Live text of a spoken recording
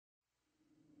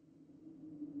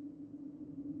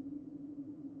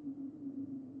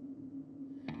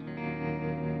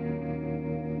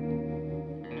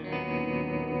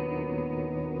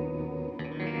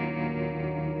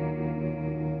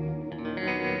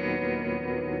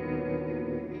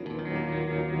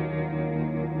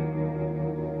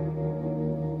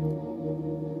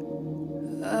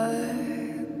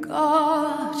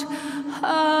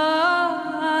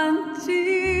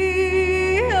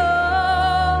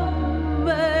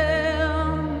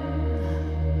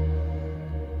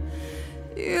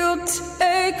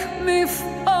me for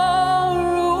a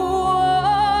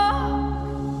walk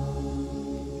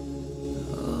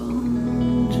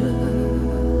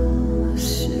under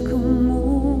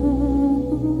sycamore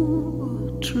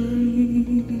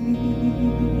trees.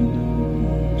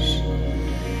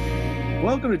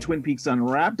 Welcome to Twin Peaks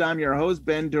Unwrapped. I'm your host,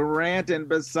 Ben Durant, and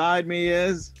beside me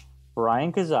is...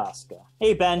 Bryon Kazaska.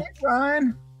 Hey, Ben. Hey,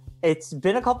 Bryon. It's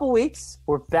been a couple weeks.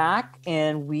 We're back,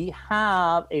 and we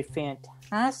have a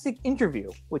fantastic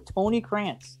interview with Tony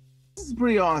Kratz. This is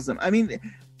pretty awesome. I mean,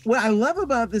 what I love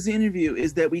about this interview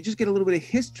is that we just get a little bit of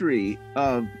history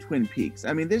of Twin Peaks.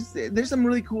 I mean, there's some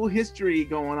really cool history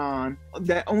going on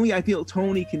that only I feel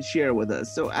Tony can share with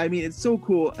us. So, I mean, it's so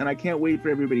cool, and I can't wait for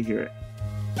everybody to hear it.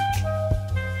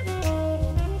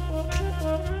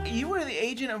 You were the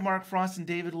agent of Mark Frost and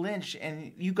David Lynch,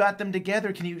 and you got them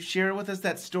together. Can you share with us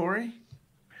that story?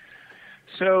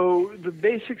 So the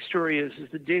basic story is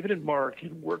that David and Mark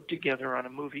had worked together on a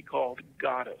movie called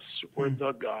Goddess, or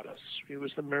The Goddess. It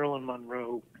was the Marilyn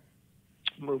Monroe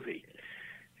movie.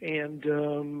 And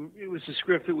it was a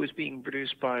script that was being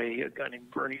produced by a guy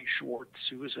named Bernie Schwartz,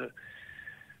 who was a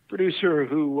producer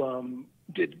who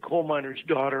did Coal Miner's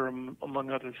Daughter, among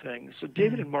other things. So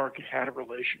David and Mark had a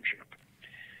relationship.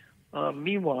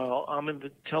 Meanwhile, I'm in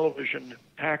the television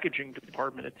packaging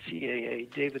department at CAA.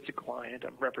 David's a client.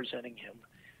 I'm representing him.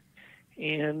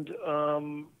 And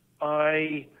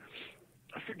I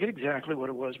forget exactly what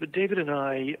it was, but David and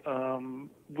I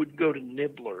would go to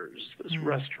Nibbler's, this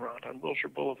restaurant on Wilshire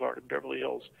Boulevard in Beverly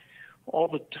Hills, all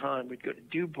the time. We'd go to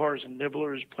Dew Bars and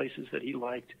Nibbler's, places that he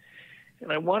liked.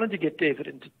 And I wanted to get David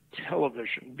into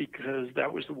television because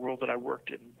that was the world that I worked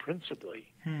in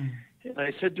principally. And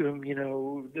I said to him, you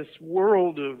know, this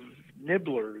world of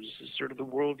Nibblers is sort of the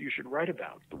world you should write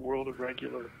about, the world of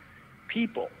regular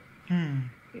people.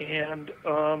 And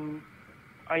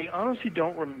I honestly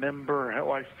don't remember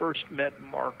how I first met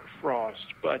Mark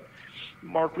Frost, but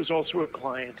Mark was also a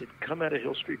client. Had come out of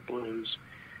Hill Street Blues.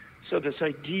 So this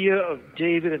idea of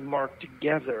David and Mark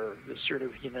together, this sort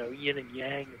of, you know, yin and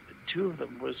yang of the two of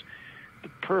them, was the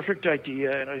perfect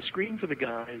idea. And I screened for the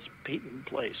guys Peyton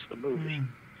Place, the movie.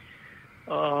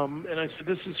 And I said,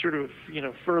 this is sort of, you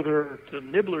know, further to the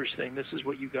Nibblers thing. This is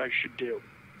what you guys should do.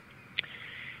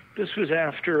 This was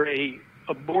after a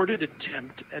aborted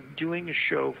attempt at doing a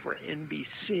show for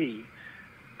NBC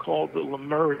called The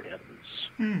Lemurians.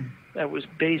 That was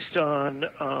based on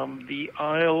the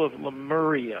Isle of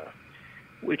Lemuria,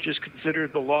 which is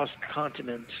considered the lost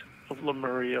continent of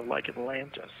Lemuria, like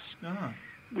Atlantis.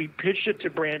 We pitched it to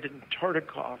Brandon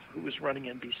Tartikoff, who was running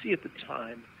NBC at the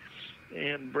time,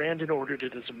 and Brandon ordered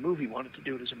it as a movie, wanted to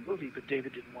do it as a movie, but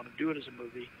David didn't want to do it as a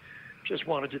movie, just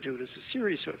wanted to do it as a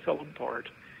series, so it fell apart.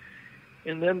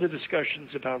 And then the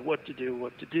discussions about what to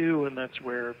do, and that's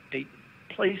where Peyton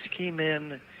Place came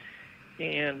in,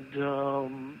 and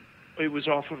it was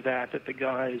off of that the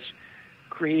guys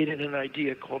created an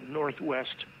idea called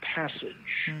Northwest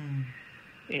Passage.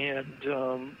 And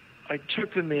I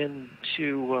took them in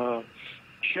to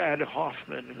Chad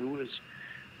Hoffman, who was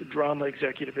the drama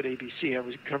executive at ABC. I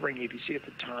was covering ABC at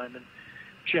the time, and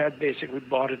Chad basically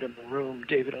bought it in the room.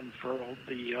 David unfurled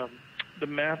the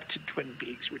map to Twin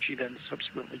Peaks, which he then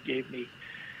subsequently gave me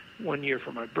one year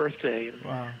for my birthday, and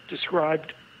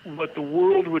described what the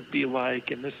world would be like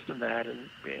and this and that, and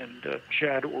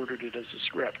Chad ordered it as a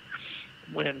script.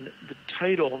 When the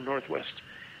title, Northwest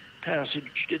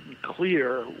Passage, didn't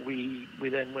clear, we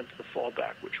then went to the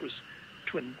fallback, which was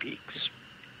Twin Peaks.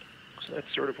 So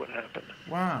that's sort of what happened.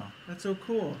 Wow, that's so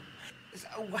cool. So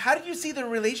how did you see the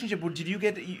relationship? Did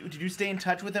you stay in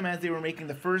touch with them as they were making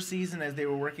the first season, as they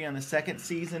were working on the second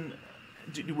season?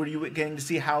 Were you getting to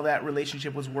see how that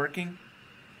relationship was working?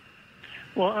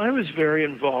 Well, I was very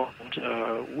involved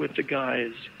with the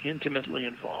guys, intimately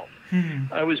involved.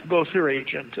 I was both their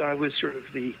agent. I was sort of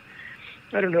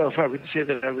I don't know if I would say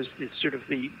that I was sort of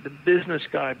the business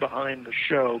guy behind the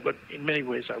show, but in many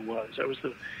ways I was. I was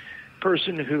the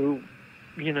person who,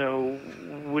 you know,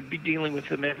 would be dealing with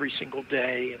them every single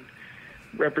day and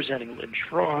representing Lynch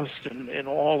Frost and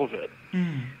all of it.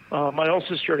 I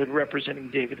also started representing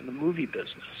David in the movie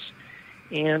business.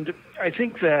 And I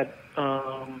think that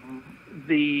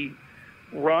the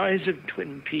rise of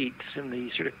Twin Peaks and the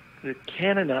sort of the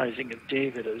canonizing of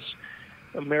David as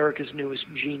America's newest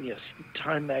genius,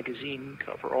 Time magazine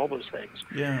cover, all those things,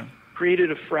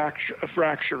 created a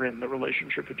fracture in the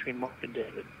relationship between Mark and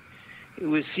David. It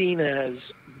was seen as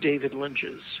David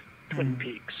Lynch's Twin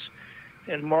Peaks.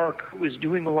 And Mark was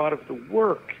doing a lot of the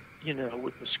work, you know,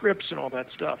 with the scripts and all that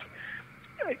stuff.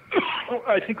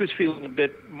 I think was feeling a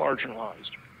bit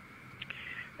marginalized.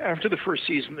 After the first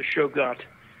season, the show got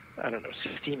I don't know,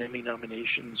 16 Emmy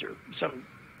nominations or some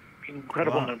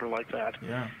incredible number like that.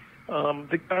 Yeah.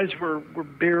 The guys were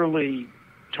barely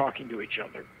talking to each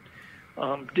other.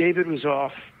 David was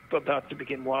off about to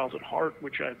begin Wild at Heart,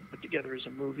 which I put together as a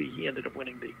movie. He ended up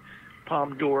winning the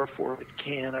Palme d'Or for it at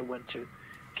Cannes. I went to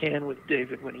Cannes with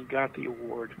David when he got the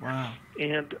award. Wow.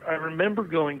 And I remember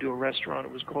going to a restaurant.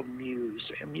 It was called Muse,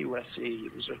 M-U-S-E.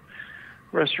 It was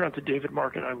a restaurant that David,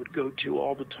 Mark, and I would go to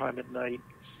all the time at night,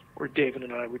 where David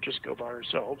and I would just go by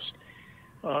ourselves.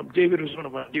 David was one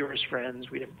of my dearest friends.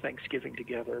 We had Thanksgiving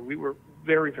together. We were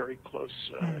very, very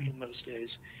close in those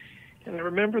days. And I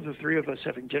remember the three of us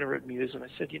having dinner at Muse, and I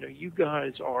said, you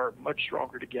guys are much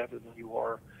stronger together than you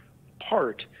are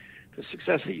apart. The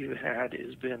success that you've had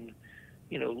has been,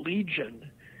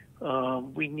 legion.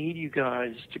 We need you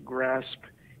guys to grasp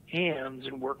hands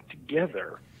and work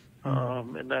together.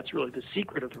 And that's really the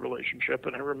secret of the relationship.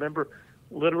 And I remember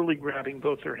literally grabbing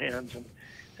both their hands and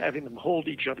having them hold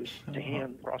each other's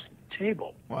hand across the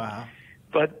table. Wow.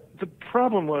 But the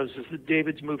problem was that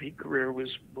David's movie career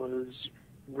was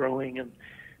growing, and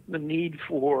the need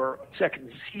for a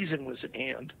second season was at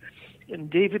hand.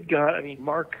 And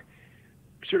Mark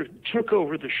sort of took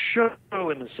over the show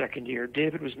in the second year.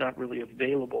 David was not really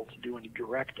available to do any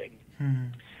directing.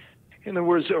 And there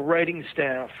was a writing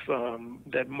staff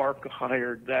that Mark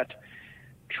hired that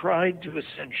tried to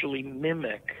essentially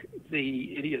mimic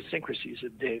the idiosyncrasies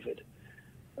of David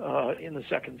in the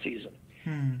second season.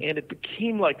 And it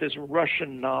became like this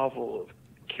Russian novel of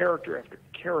character after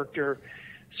character,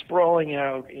 sprawling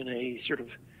out in a sort of,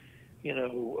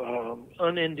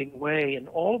 unending way. And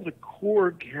all of the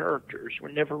core characters were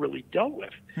never really dealt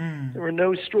with. There were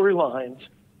no storylines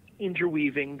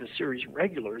interweaving the series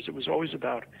regulars. It was always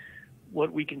about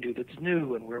what we can do that's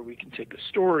new and where we can take a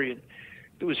story. And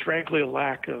there was frankly a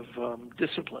lack of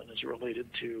discipline as related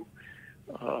to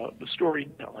the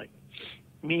storytelling.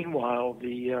 Meanwhile,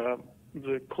 the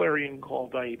clarion call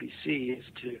by ABC as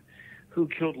to who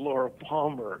killed Laura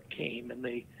Palmer came, and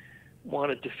they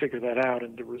wanted to figure that out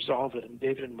and to resolve it. And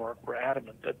David and Mark were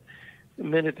adamant that the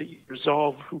minute that you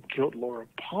resolve who killed Laura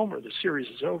Palmer, the series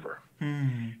is over.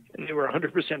 And they were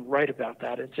 100% right about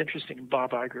that. It's interesting, in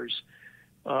Bob Iger's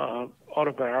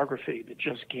autobiography that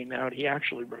just came out, he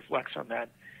actually reflects on that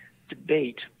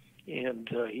debate, and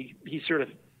he sort of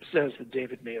says that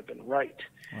David may have been right.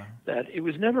 Wow. That it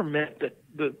was never meant that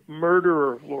the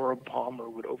murder of Laura Palmer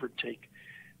would overtake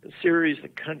the series, the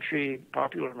country,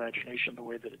 popular imagination the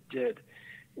way that it did.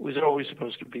 It was always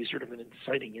supposed to be sort of an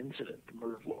inciting incident, the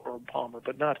murder of Laura Palmer,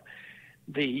 but not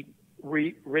the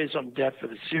raison d'etre for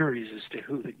the series as to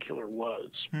who the killer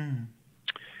was.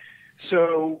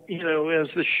 So, as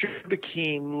the show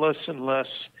became less and less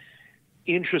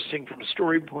interesting from a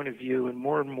story point of view and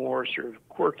more sort of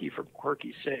quirky for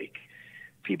quirky's sake,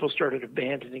 people started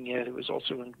abandoning it. It was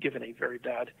also given a very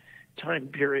bad time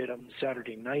period on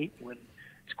Saturday night when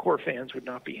its core fans would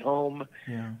not be home.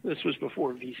 Yeah. This was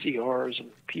before VCRs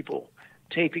and people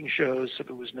taping shows, so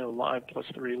there was no Live Plus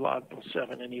 3, Live Plus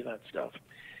 7, any of that stuff.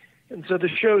 And so the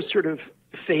show sort of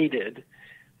faded.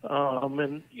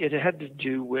 And it had to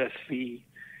do with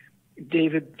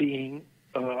David being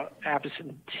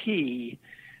absentee,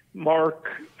 Mark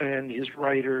and his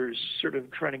writers sort of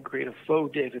trying to create a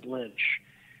faux David Lynch,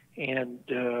 and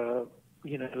who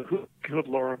killed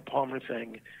Laura Palmer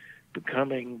thing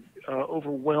becoming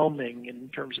overwhelming in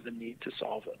terms of the need to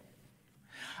solve it.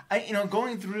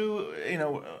 Going through,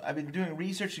 I've been doing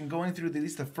research and going through at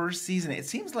least the first season. It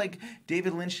seems like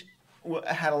David Lynch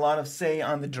had a lot of say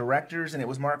on the directors, and it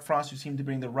was Mark Frost who seemed to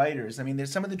bring the writers. I mean,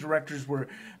 there's some of the directors were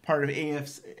part of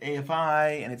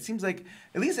AFI, and it seems like,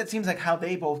 at least it seems like how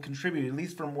they both contributed, at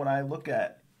least from what I look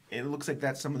at, it looks like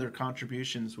that's some of their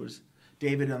contributions was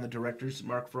David on the directors,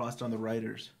 Mark Frost on the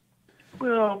writers.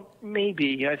 Well,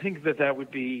 maybe. I think that would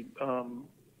be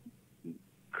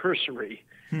cursory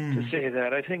to say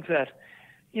that. I think that,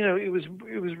 it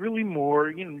was really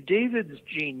more, David's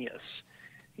genius.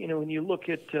 When you look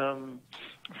at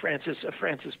Francis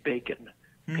Bacon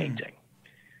painting,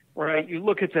 right? You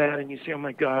look at that and you say, "Oh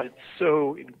my God, it's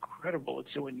so incredible!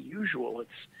 It's so unusual!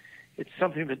 It's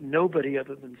something that nobody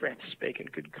other than Francis Bacon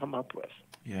could come up with."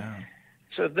 Yeah.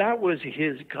 So that was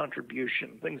his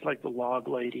contribution. Things like the Log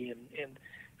Lady and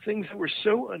things that were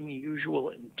so unusual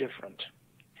and different.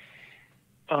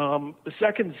 The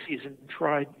second season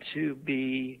tried to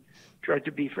be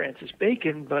Francis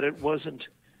Bacon, but it wasn't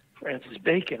Francis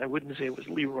Bacon. I wouldn't say it was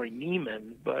Leroy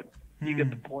Neiman, but you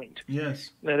get the point. Yes.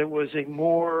 That it was it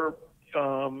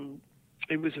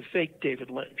was a fake David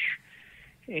Lynch.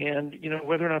 And,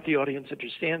 whether or not the audience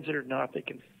understands it or not, they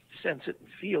can sense it and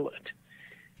feel it.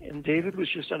 And David was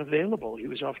just unavailable. He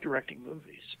was off directing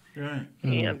movies. Right.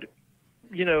 And,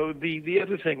 you know, the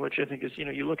other thing, which I think is, you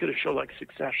know, you look at a show like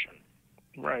Succession,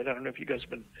 right? I don't know if you guys have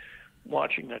been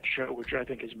watching that show, which I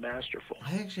think is masterful.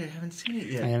 I actually haven't seen it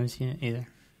yet. I haven't seen it either.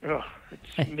 Oh,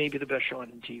 it's maybe the best show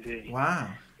on TV. Wow.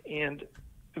 And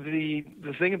the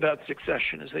thing about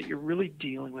Succession is that you're really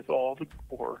dealing with all the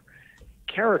core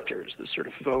characters, the sort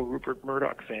of faux Rupert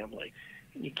Murdoch family.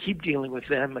 And you keep dealing with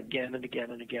them again and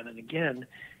again and again and again,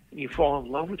 and you fall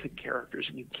in love with the characters,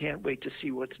 and you can't wait to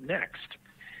see what's next.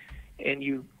 And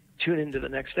you tune into the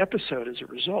next episode as a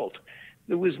result.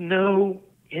 There was no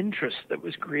interest that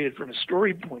was created from a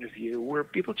story point of view where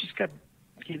people just got,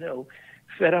 you know,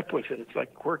 fed up with it. It's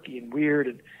like quirky and weird,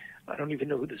 and I don't even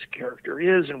know who this character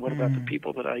is, and what about the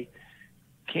people that I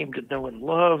came to know and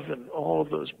love, and all of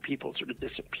those people sort of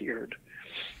disappeared.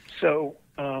 So,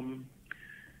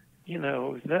 you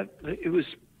know, that it was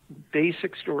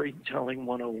basic storytelling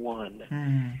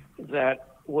 101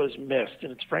 that was missed,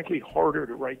 and it's frankly harder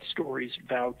to write stories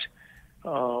about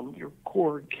your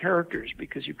core characters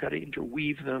because you've got to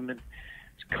interweave them, and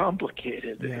it's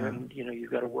complicated, and you know,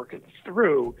 you've got to work it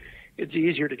through. It's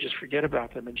easier to just forget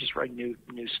about them and just write new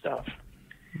stuff.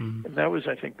 And that was,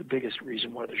 I think, the biggest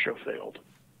reason why the show failed.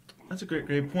 That's a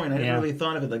great point. I hadn't really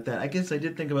thought of it like that. I guess I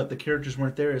did think about the characters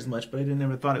weren't there as much, but I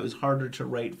never thought it was harder to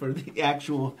write for the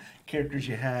actual characters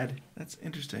you had. That's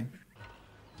interesting.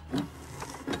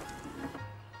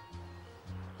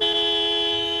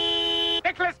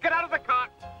 Nicholas, get out of the car!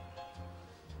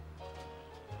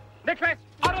 Nicholas,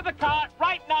 out of the car,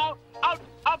 right now, out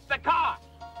of the car!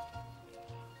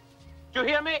 Do you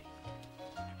hear me?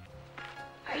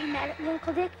 Are you mad at me,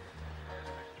 Uncle Dick?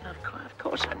 Of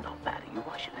course I'm not mad at you.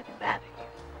 Why should I be mad at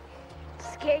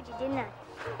you? Scared you, didn't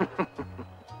I?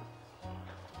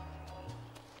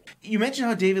 You mentioned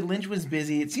how David Lynch was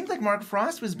busy. It seems like Mark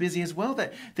Frost was busy as well.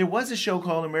 That there was a show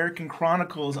called American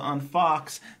Chronicles on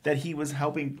Fox that he was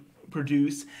helping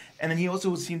produce, and then he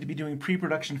also seemed to be doing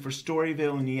pre-production for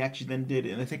Storyville, and he actually then did,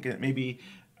 and I think maybe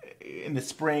in the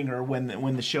spring or when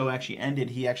the show actually ended,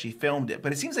 he actually filmed it.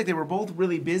 But it seems like they were both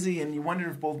really busy, and you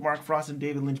wondered if both Mark Frost and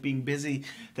David Lynch being busy,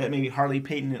 that maybe Harley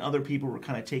Payton and other people were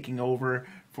kind of taking over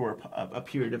for a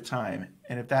period of time,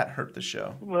 and if that hurt the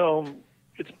show. Well,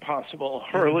 it's possible.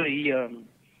 Harley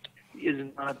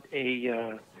is not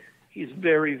he's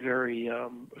very, very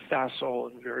facile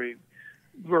and very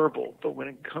verbal, but when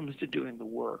it comes to doing the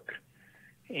work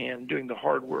and doing the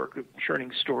hard work of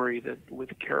churning story that with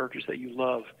the characters that you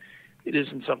love, it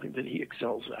isn't something that he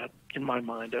excels at, in my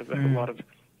mind. I've had a lot of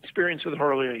experience with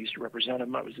Harley. I used to represent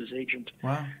him. I was his agent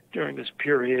during this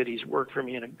period. He's worked for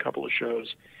me in a couple of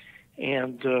shows,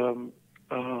 and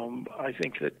I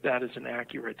think that is an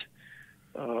accurate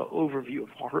overview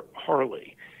of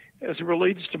Harley. As it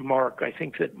relates to Mark, I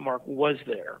think that Mark was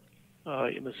there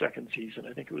in the second season.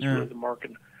 I think it was really the Mark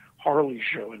and Harley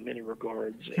show in many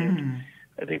regards, and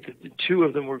I think that the two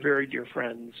of them were very dear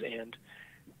friends, and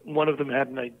one of them had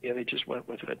an idea, they just went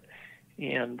with it,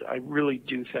 and I really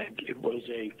do think it was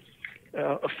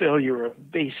a failure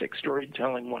of basic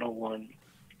storytelling 101,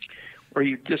 where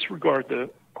you disregard the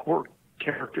core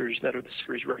characters that are the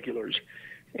series regulars,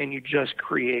 and you just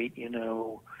create, you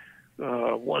know,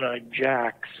 One-Eyed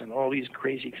Jacks and all these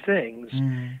crazy things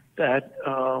that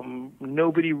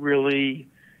nobody really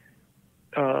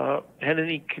had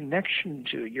any connection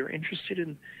to. You're interested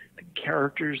in the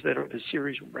characters that are the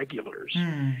series regulars,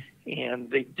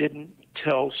 and they didn't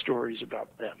tell stories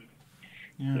about them.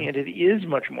 And it is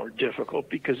much more difficult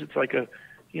because it's like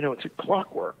it's a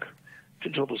clockwork to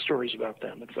tell the stories about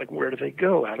them. It's like, where do they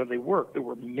go? How do they work? There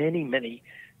were many, many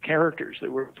characters.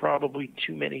 There were probably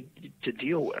too many to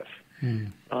deal with.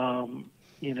 And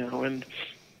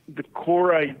the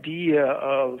core idea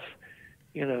of,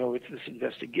 it's this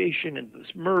investigation into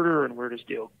this murder, and where does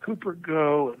Dale Cooper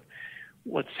go, and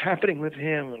what's happening with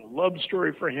him, and a love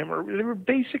story for him, or there were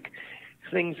basic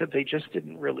things that they just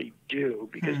didn't really do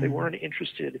because they weren't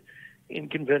interested in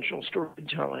conventional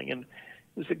storytelling. And it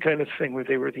was the kind of thing where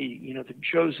they were the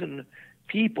chosen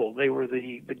people. They were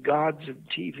the gods of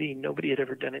TV. Nobody had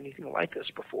ever done anything like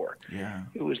this before. Yeah.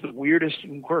 It was the weirdest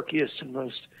and quirkiest and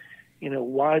most,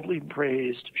 widely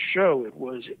praised show. It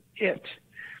was it.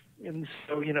 And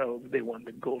so, they won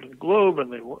the Golden Globe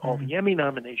and they won all the Emmy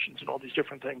nominations and all these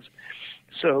different things.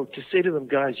 So to say to them,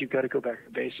 guys, you've got to go back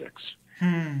to basics,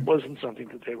 wasn't something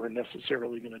that they were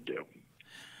necessarily going to do.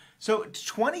 So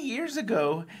 20 years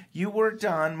ago, you worked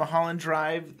on Mulholland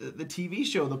Drive, the TV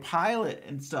show, the pilot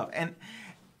and stuff. And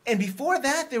And before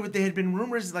that, there had been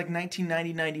rumors like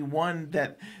 1990, 91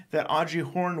 that Audrey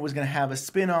Horne was going to have a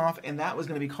spin-off, and that was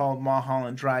going to be called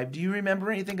Mulholland Drive. Do you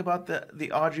remember anything about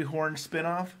the Audrey Horne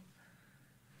spin-off?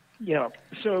 Yeah.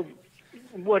 So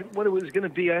what it was going to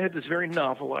be, I had this very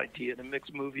novel idea to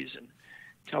mix movies and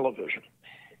television.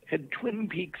 Had Twin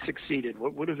Peaks succeeded,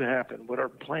 what would have happened, what our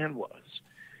plan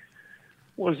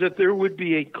was that there would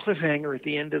be a cliffhanger at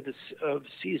the end of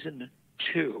season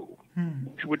 2,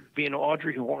 which would be an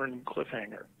Audrey Horne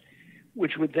cliffhanger,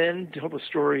 which would then tell the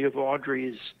story of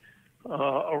Audrey's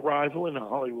arrival in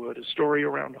Hollywood, a story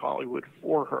around Hollywood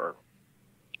for her.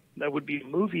 That would be a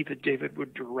movie that David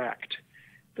would direct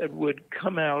that would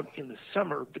come out in the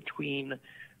summer between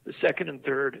the second and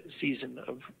third season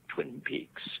of Twin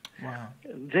Peaks. Wow.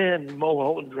 And then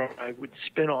Mulholland Drive would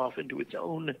spin off into its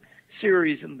own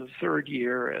series in the third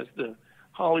year as the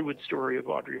Hollywood story of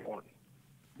Audrey Horne.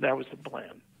 That was the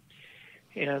plan.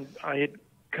 And I had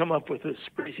come up with this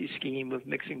crazy scheme of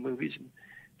mixing movies and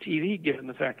TV, given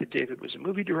the fact that David was a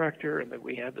movie director and that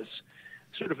we had this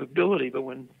sort of ability. But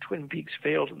when Twin Peaks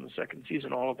failed in the second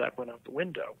season, all of that went out the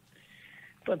window.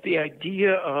 But the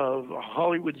idea of a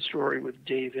Hollywood story with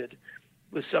David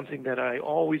was something that I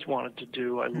always wanted to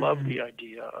do. I loved the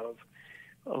idea of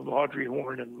Audrey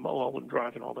Horne and Mulholland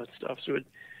Drive and all that stuff. So it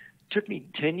took me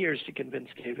 10 years to convince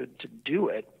David to do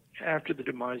it after the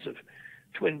demise of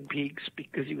Twin Peaks,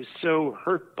 because he was so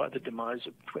hurt by the demise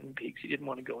of Twin Peaks. He didn't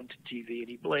want to go into TV, and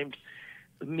he blamed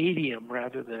the medium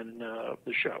rather than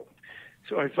the show.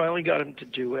 So I finally got him to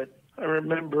do it. I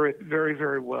remember it very,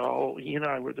 very well. He and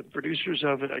I were the producers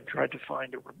of it. I tried to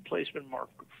find a replacement Mark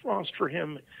Frost for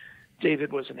him.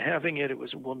 David wasn't having it. It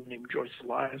was a woman named Joyce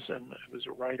Eliason, who was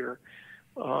a writer.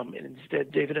 And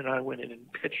instead, David and I went in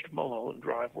and pitched Mulholland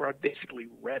Drive, where I basically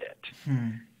read it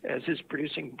as his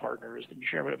producing partner, as the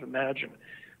chairman of Imagine.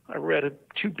 I read a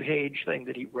 2-page thing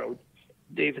that he wrote.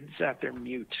 David sat there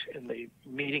mute in the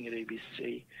meeting at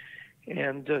ABC.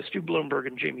 And Stu Blumberg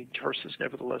and Jamie Tarsis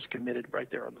nevertheless committed right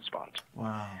there on the spot.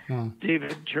 Wow.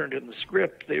 David turned in the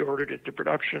script. They ordered it to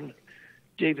production.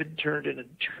 David turned in a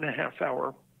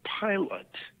 2.5-hour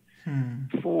pilot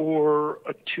for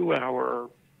a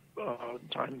 2-hour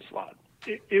time slot.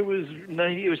 It was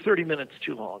 30 minutes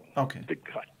too long. Okay. The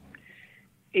cut.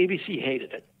 ABC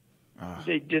hated it.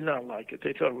 They did not like it.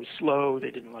 They thought it was slow.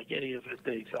 They didn't like any of it.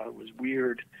 They thought it was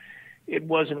weird. It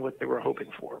wasn't what they were hoping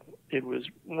for. It was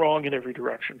wrong in every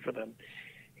direction for them.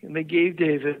 And they gave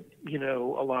David, a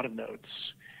lot of notes.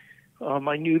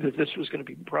 I knew that this was going to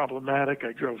be problematic.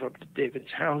 I drove up to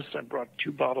David's house. I brought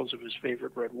 2 bottles of his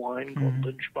favorite red wine called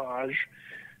Lynch Bage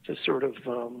to sort of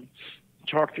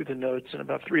talk through the notes. And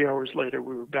about 3 hours later,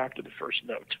 we were back to the first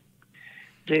note.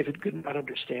 David could not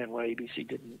understand why ABC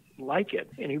didn't like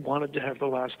it, and he wanted to have the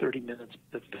last 30 minutes,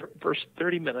 the first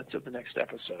 30 minutes of the next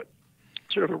episode.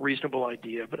 Sort of a reasonable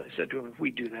idea, but I said to him, if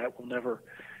we do that, we'll never,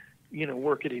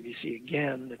 work at ABC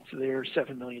again. It's their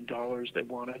 $7 million. They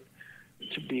want it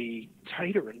to be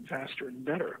tighter and faster and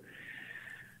better.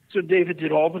 So David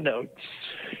did all the notes,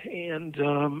 and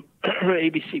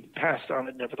ABC passed on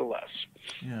it nevertheless.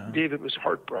 Yeah. David was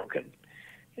heartbroken.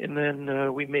 And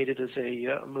then we made it as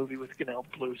a movie with Ganel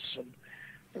Plus, and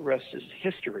the rest is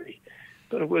history.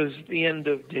 But it was the end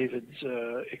of David's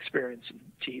experience in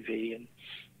TV, and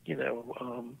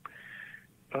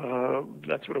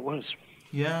that's what it was.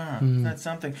 Yeah, that's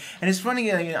something. And it's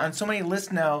funny, on so many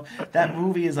lists now, that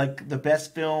movie is like the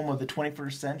best film of the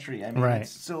 21st century. I mean,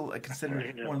 it's still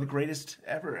considered one of the greatest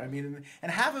ever. I mean,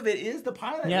 and half of it is the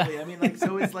pilot. Yeah. Really. I mean,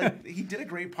 so it's like he did a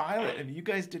great pilot, and you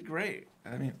guys did great.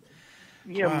 I mean,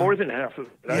 more than half of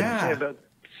it. Yeah. I'd say about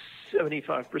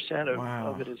 75%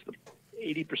 of it is the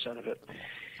 80% of it.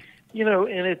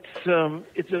 And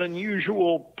it's an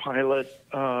unusual pilot.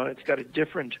 It's got a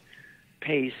different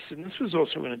pace, and this was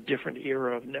also in a different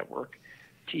era of network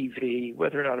TV.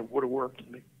 Whether or not it would have worked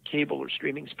in the cable or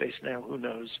streaming space now, who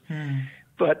knows?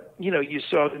 But you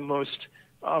saw the most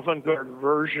avant-garde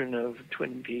version of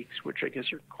Twin Peaks, which I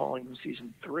guess you're calling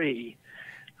season 3.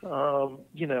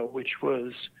 Which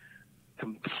was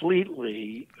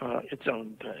completely its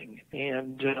own thing,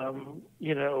 and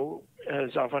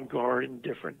as avant-garde and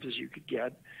different as you could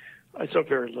get. I saw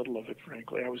very little of it,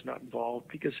 frankly. I was not involved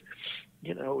because,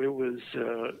 it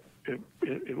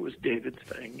was David's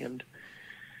thing, and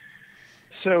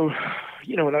so,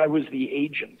 and I was the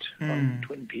agent on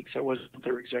Twin Peaks. I wasn't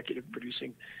their executive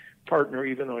producing partner,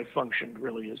 even though I functioned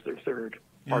really as their third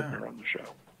partner on the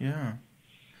show. Yeah.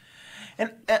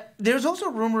 And there's also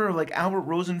a rumor of like Albert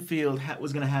Rosenfield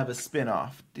was going to have a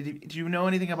spin-off. Did you know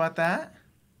anything about that?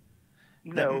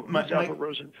 No, Albert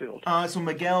Rosenfield. So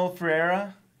Miguel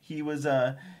Ferreira, he was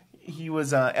he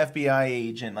was a FBI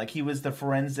agent, like he was the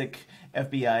forensic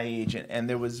FBI agent, and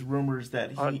there was rumors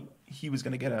that he was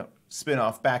going to get a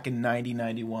spin-off back in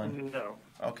 1991. No.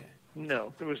 Okay.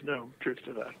 No, there was no truth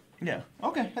to that. Yeah.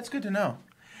 Okay, that's good to know.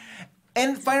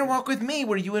 And Fire Walk with Me,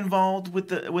 were you involved with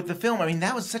the film? I mean,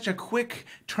 that was such a quick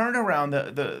turnaround.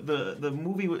 The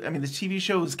movie, I mean, the TV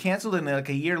show was canceled, and like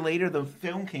a year later, the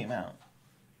film came out.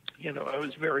 You know, I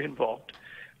was very involved.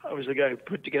 I was the guy who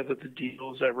put together the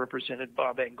deals. I represented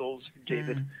Bob Engels.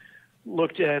 David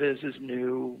looked at as his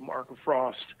new Mark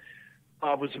Frost.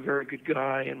 Bob was a very good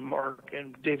guy,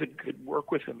 and David could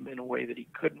work with him in a way that he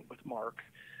couldn't with Mark.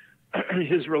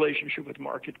 His relationship with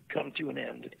Mark had come to an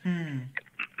end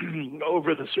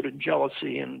over the sort of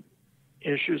jealousy and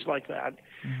issues like that.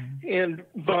 And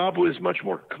Bob was much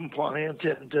more compliant,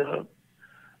 and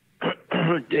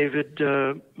David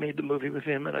made the movie with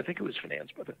him, and I think it was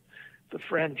financed by the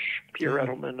French. Pierre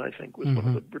Edelman, I think, was one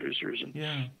of the producers,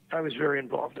 and I was very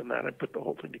involved in that. I put the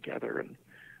whole thing together, and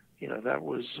you know, that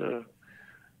was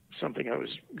something I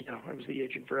was the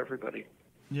agent for everybody.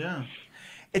 Yeah.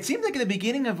 It seemed like at the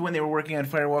beginning of when they were working on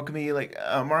Fire Walk with Me, like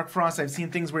Mark Frost, I've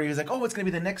seen things where he was like, oh, it's going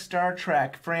to be the next Star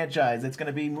Trek franchise. It's going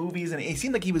to be movies. And it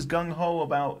seemed like he was gung-ho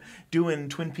about doing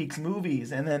Twin Peaks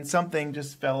movies. And then something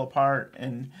just fell apart.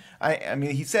 And I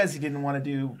mean, he says he didn't want to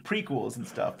do prequels and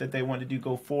stuff, that they wanted to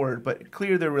go forward. But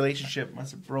clear their relationship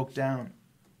must have broke down.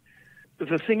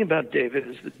 The thing about David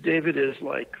is that David is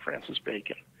like Francis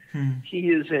Bacon. He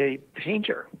is a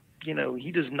painter. You know,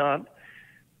 he does not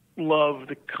love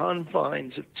the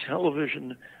confines of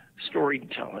television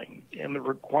storytelling and the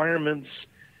requirements,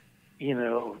 you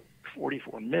know,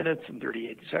 44 minutes and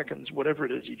 38 seconds, whatever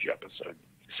it is each episode.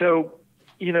 So,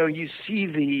 you know, you see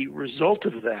the result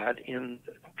of that in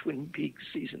Twin Peaks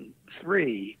season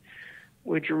 3,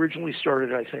 which originally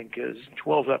started, I think, as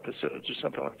 12 episodes or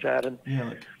something like that. And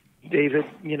David,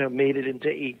 you know, made it into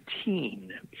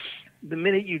 18. The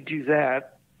minute you do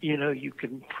that, you know, you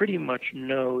can pretty much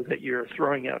know that you're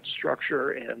throwing out structure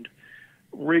and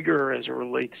rigor as it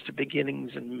relates to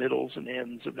beginnings and middles and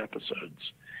ends of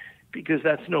episodes, because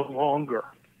that's no longer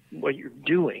what you're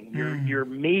doing. You're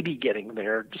maybe getting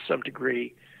there to some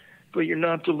degree, but you're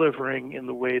not delivering in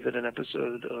the way that an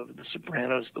episode of The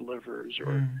Sopranos delivers,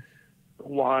 or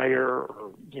Wire,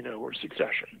 or, you know, or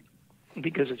Succession,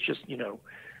 because it's just, you know,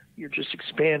 you're just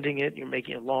expanding it, you're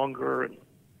making it longer, and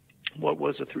what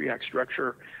was a 3-act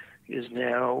structure is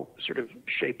now sort of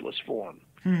shapeless form.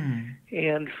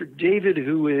 And for David,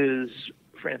 who is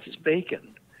Francis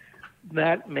Bacon,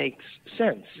 that makes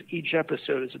sense. Each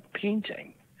episode is a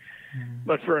painting.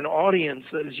 But for an audience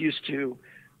that is used to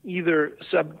either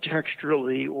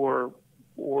subtextually or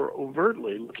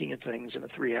overtly looking at things in a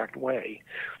 3-act way,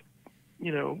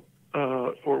 you know,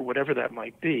 or whatever that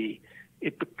might be,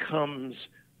 it becomes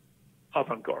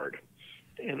avant-garde.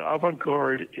 And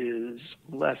avant-garde is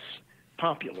less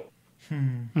popular.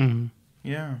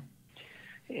 Yeah.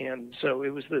 And so it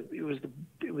was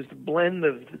the blend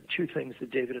of the two things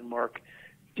that David and Mark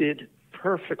did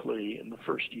perfectly in the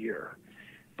first year.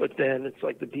 But then it's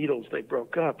like the Beatles, they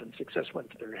broke up and success went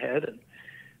to their head,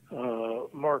 and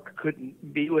Mark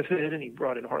couldn't be with it, and he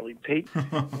brought in Harley Payton,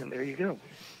 and there you go.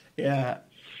 Yeah.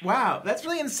 Wow, that's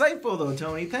really insightful, though,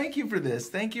 Tony. Thank you for this.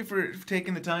 Thank you for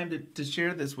taking the time to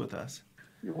share this with us.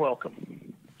 You're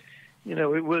welcome. You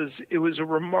know, it was a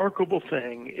remarkable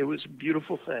thing. It was a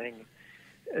beautiful thing.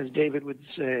 As David would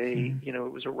say, you know,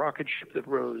 it was a rocket ship that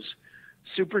rose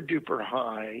super duper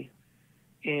high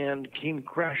and came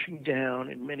crashing down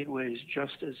in many ways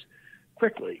just as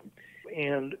quickly.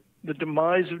 And the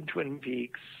demise of Twin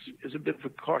Peaks is a bit of a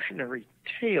cautionary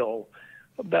tale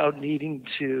about needing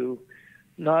to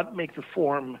not make the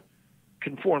form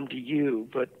conform to you,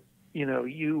 but, you know,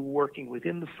 you working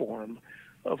within the form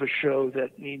of a show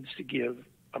that needs to give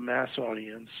a mass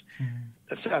audience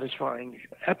a satisfying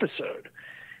episode.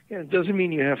 And it doesn't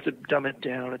mean you have to dumb it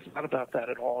down. It's not about that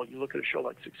at all. You look at a show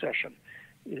like Succession,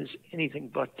 it is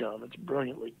anything but dumb. It's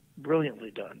brilliantly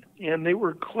done. And they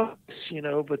were close, you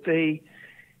know, but they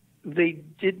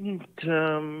didn't,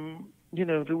 you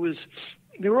know,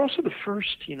 they were also the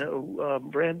first, you know,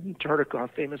 Brandon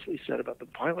Tartikoff famously said about the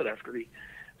pilot after he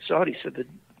saw it, he said that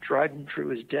tried and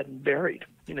true is dead and buried.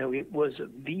 You know, it was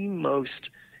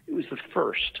the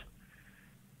first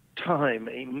time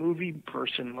a movie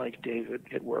person like David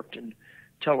had worked in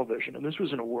television. And this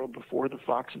was in a world before the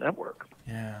Fox network.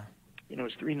 Yeah. You know, it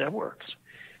was 3 networks.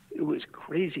 It was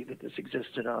crazy that this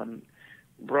existed on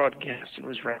broadcast, and it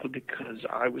was frankly because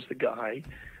I was the guy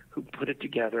who put it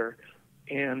together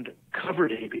and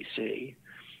covered ABC,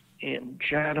 and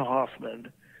Chad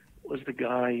Hoffman was the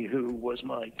guy who was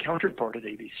my counterpart at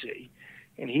ABC.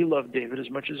 and he loved David as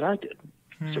much as I did.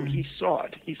 So he saw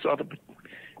it. He saw the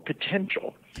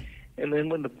potential. And then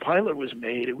when the pilot was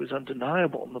made, it was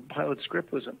undeniable, and the pilot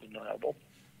script was undeniable.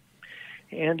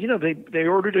 And, they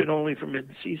ordered it only for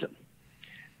mid-season,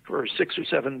 for 6 or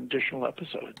 7 additional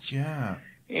episodes. Yeah.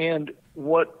 And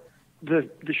what the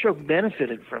show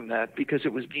benefited from that, because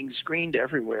it was being screened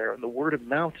everywhere, and the word of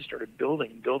mouth started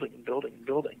building.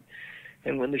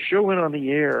 And when the show went on the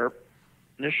air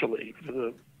initially, for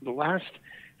the last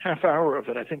half hour of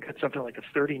it, I think had something like a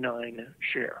 39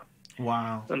 share.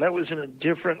 Wow. And that was in a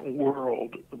different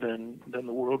world than the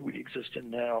world we exist in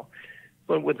now.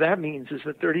 But what that means is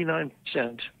that 39%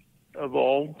 of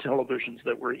all televisions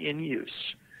that were in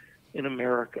use in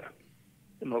America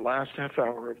in the last half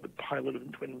hour of the pilot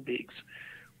of Twin Peaks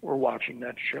were watching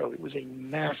that show. It was a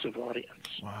massive audience.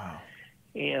 Wow.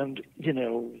 And,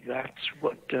 that's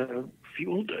what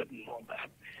fueled it, and all that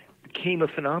became a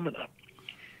phenomenon.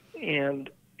 And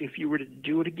if you were to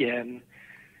do it again,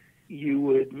 you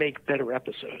would make better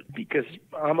episodes, because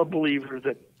I'm a believer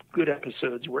that good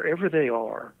episodes, wherever they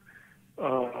are,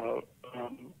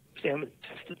 stand the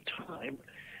test of time.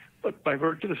 But by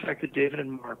virtue of the fact that David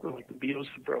and Mark were like the Beatles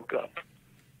that broke up,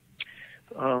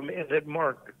 and that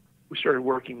Mark started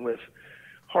working with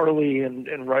Harley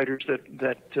and writers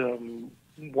that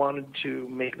wanted to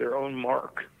make their own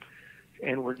mark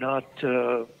and were not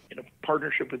in a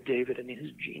partnership with David and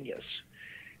his genius,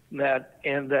 that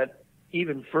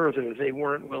even further, they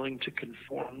weren't willing to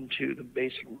conform to the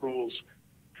basic rules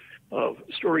of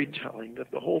storytelling, that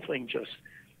the whole thing just,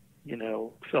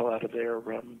 fell out of their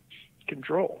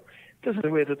control. It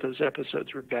doesn't mean that those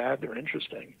episodes were bad, they're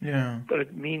interesting. Yeah. But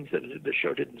it means that the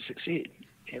show didn't succeed.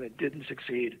 And it didn't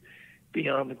succeed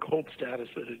beyond the cult status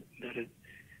that it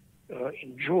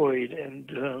enjoyed. And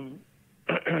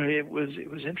it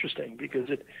was interesting, because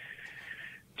it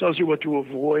tells you what to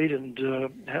avoid and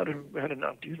how to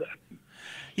not do that.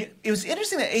 Yeah, it was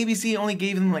interesting that ABC only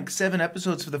gave them like 7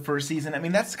 episodes for the first season. I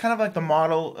mean, that's kind of like the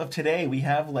model of today. We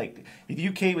have like, the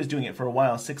UK was doing it for a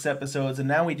while, 6 episodes, and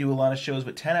now we do a lot of shows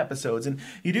with 10 episodes. And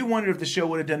you do wonder if the show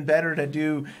would have done better to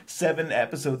do 7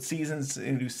 episode seasons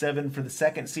and do 7 for the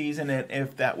second season, and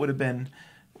if that would have been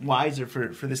wiser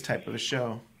for this type of a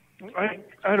show.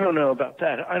 I don't know about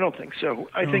that. I don't think so.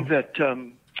 I think that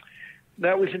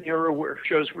that was an era where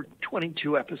shows were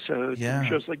 22 episodes. Yeah.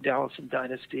 Shows like Dallas and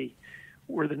Dynasty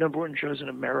were the number 1 shows in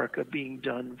America being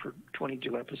done for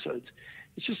 22 episodes.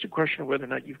 It's just a question of whether or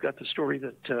not you've got the story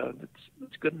that's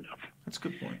good enough. That's a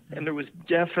good point. And there was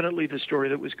definitely the story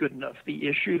that was good enough. The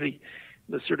issue,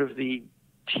 the sort of the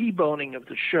T-boning of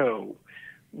the show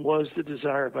was the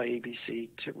desire by ABC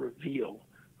to reveal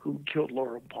who killed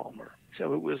Laura Palmer.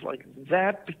 So it was like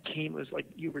that became, it was like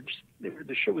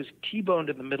the show was T-boned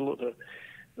in the middle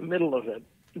of it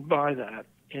by that.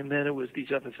 And then it was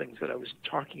these other things that I was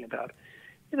talking about.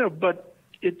 But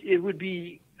it would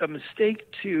be a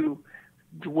mistake to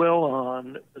dwell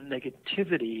on the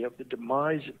negativity of the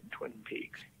demise of Twin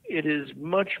Peaks. It is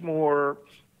much more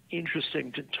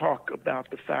interesting to talk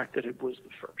about the fact that it was the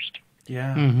first.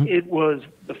 Yeah. Mm-hmm. It was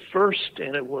the first,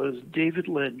 and it was David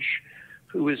Lynch,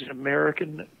 who is an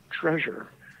American treasure,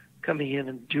 coming in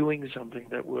and doing something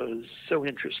that was so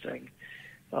interesting.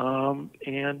 And,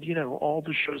 all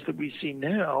the shows that we see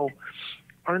now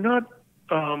are not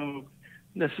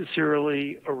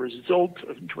necessarily a result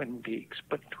of Twin Peaks,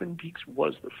 but Twin Peaks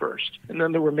was the first. And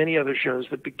then there were many other shows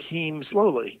that became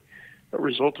slowly a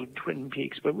result of Twin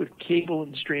Peaks. But with cable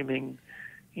and streaming,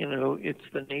 it's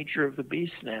the nature of the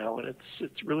beast now, and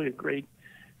it's really a great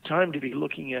time to be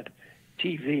looking at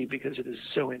TV, because it is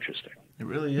so interesting. It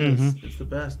really is. Mm-hmm. It's the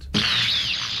best.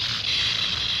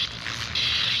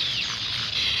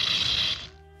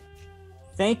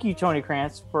 Thank you, Tony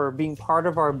Kratz, for being part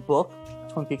of our book,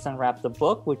 Twin Peaks Unwrapped, the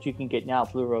book, which you can get now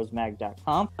at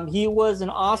bluerosemag.com. He was an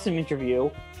awesome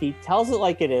interview. He tells it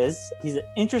like it is. He's an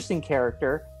interesting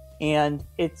character, and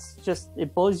it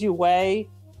blows you away,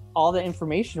 all the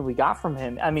information we got from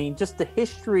him. I mean, just the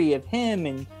history of him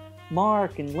and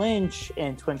Mark and Lynch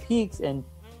and Twin Peaks, and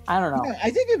I don't know. Yeah, I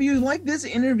think if you like this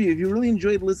interview, if you really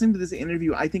enjoyed listening to this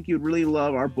interview, I think you'd really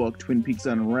love our book, Twin Peaks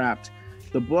Unwrapped,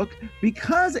 the book,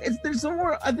 because there's some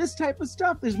more of this type of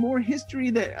stuff. There's more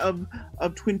history of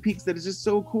Twin Peaks that is just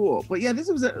so cool. But yeah, this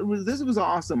was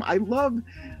awesome. I loved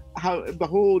how the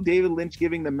whole David Lynch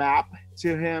giving the map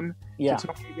to him, to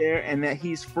Tony there, and that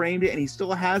he's framed it and he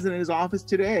still has it in his office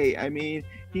today. I mean,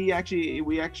 we actually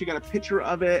got a picture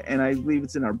of it, and I believe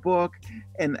it's in our book,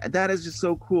 and that is just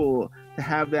so cool to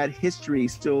have that history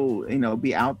still,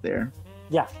 be out there.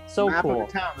 Yeah, so the map cool. Of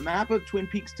the town, the map of Twin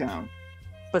Peaks town.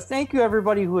 But thank you,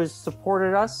 everybody who has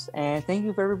supported us, and thank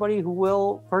you for everybody who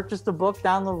will purchase the book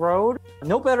down the road.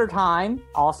 No better time.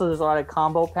 Also, there's a lot of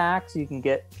combo packs. You can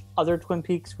get other Twin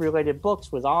Peaks related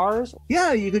books with ours.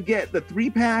 Yeah, you could get the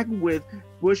 3-pack with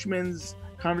Bushman's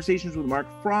Conversations with Mark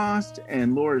Frost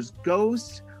and Laura's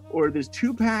Ghost, or there's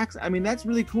 2 packs. I mean, that's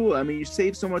really cool. I mean, you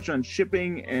save so much on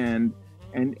shipping, and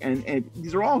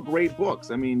these are all great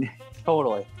books. I mean,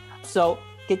 totally. So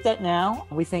get that now.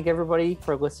 We thank everybody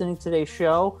for listening to today's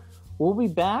show. We'll be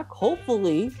back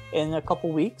hopefully in a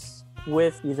couple weeks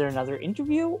with either another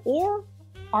interview or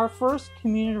our first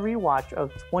community rewatch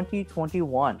of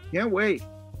 2021. Can't wait.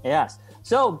 Yes.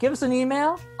 So give us an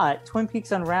email at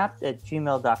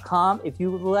twinpeaksunwrapped@gmail.com. If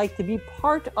you would like to be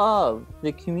part of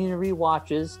the community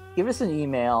rewatches, give us an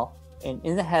email, and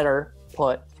in the header,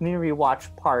 put community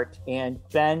rewatch part, and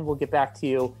Ben will get back to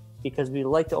you, because we'd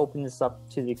like to open this up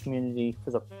to the community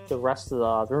for the rest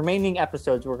of the remaining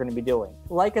episodes we're going to be doing.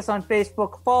 Like us on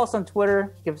Facebook, follow us on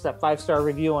Twitter, give us that 5-star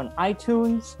review on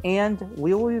iTunes, and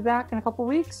we will be back in a couple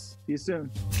weeks. See you soon.